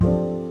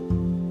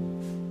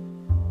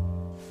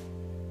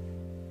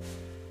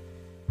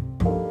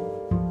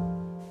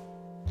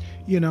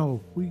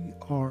We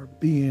are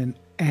being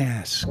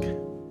asked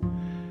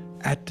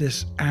at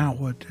this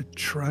hour to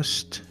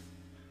trust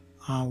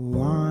our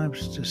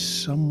lives to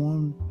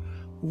someone.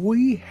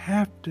 We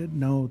have to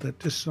know that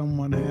this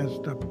someone has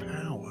the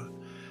power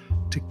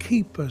to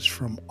keep us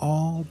from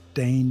all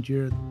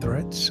danger,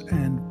 threats,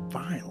 and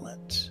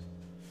violence.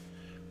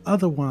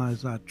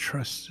 Otherwise, our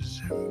trust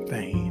is in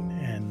vain.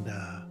 And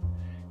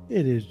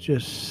it is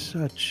just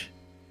such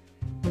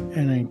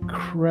an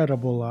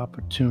incredible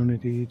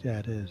opportunity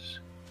that has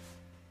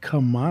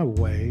come my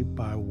way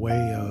by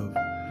way of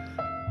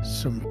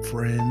some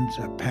friends,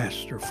 a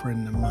pastor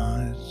friend of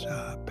mine,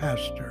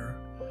 Pastor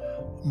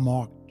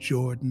Mark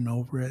Jordan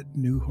over at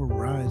New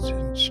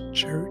Horizons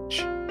Church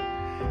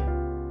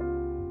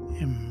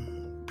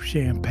in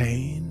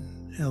Champaign,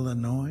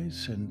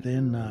 Illinois. And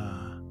then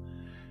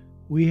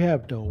we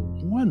have the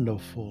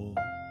wonderful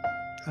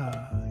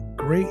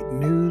Great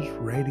News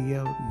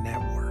Radio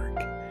Network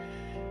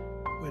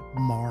with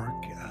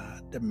Mark,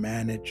 the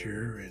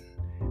manager. And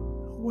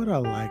what I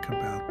like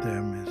about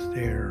them is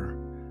their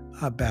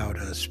About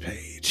Us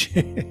page.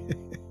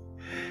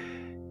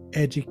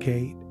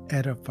 Educate,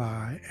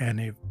 edify,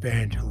 and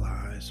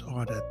evangelize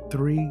are the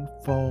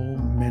threefold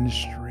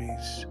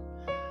ministries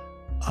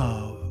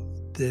of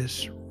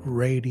this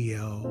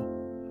radio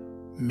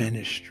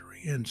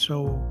ministry. And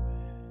so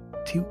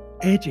to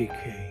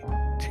educate,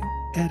 to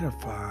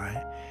edify,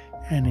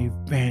 and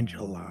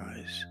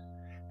evangelize,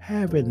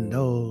 having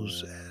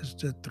those as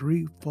the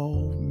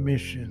threefold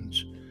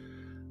missions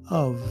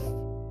of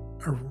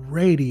a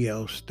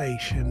radio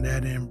station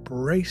that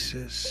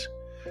embraces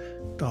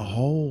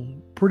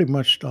pretty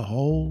much the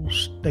whole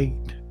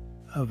state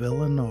of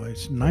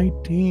Illinois,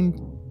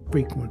 19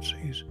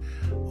 frequencies,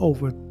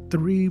 over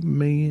 3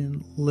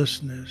 million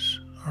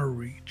listeners are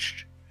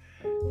reached.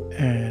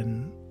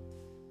 And,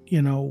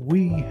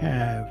 we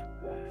have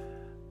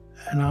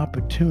an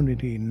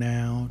opportunity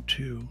now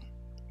to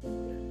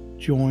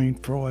join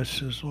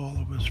forces, all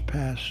of us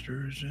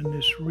pastors in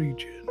this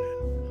region,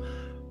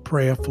 and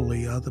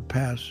prayerfully other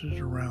pastors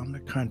around the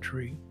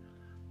country.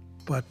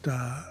 But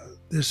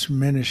this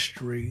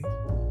ministry,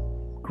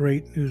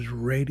 Great News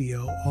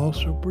Radio,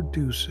 also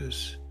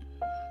produces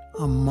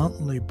a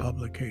monthly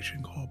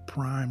publication called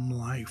Prime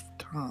Life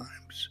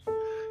Times.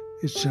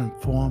 It's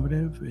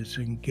informative, it's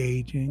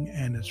engaging,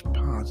 and it's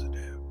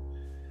positive.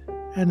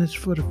 And it's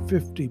for the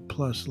 50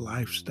 plus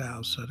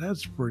lifestyle. So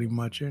that's pretty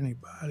much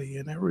anybody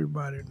and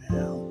everybody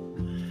now.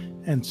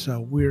 And so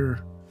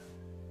we're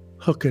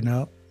hooking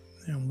up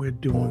and we're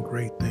doing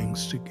great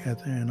things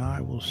together. And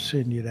I will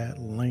send you that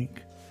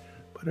link.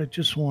 But I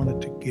just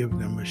wanted to give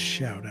them a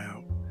shout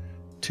out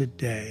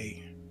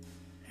today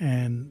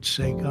and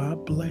say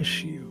God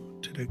bless you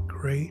to the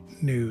Great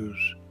News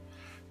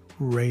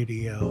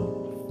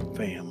Radio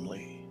family.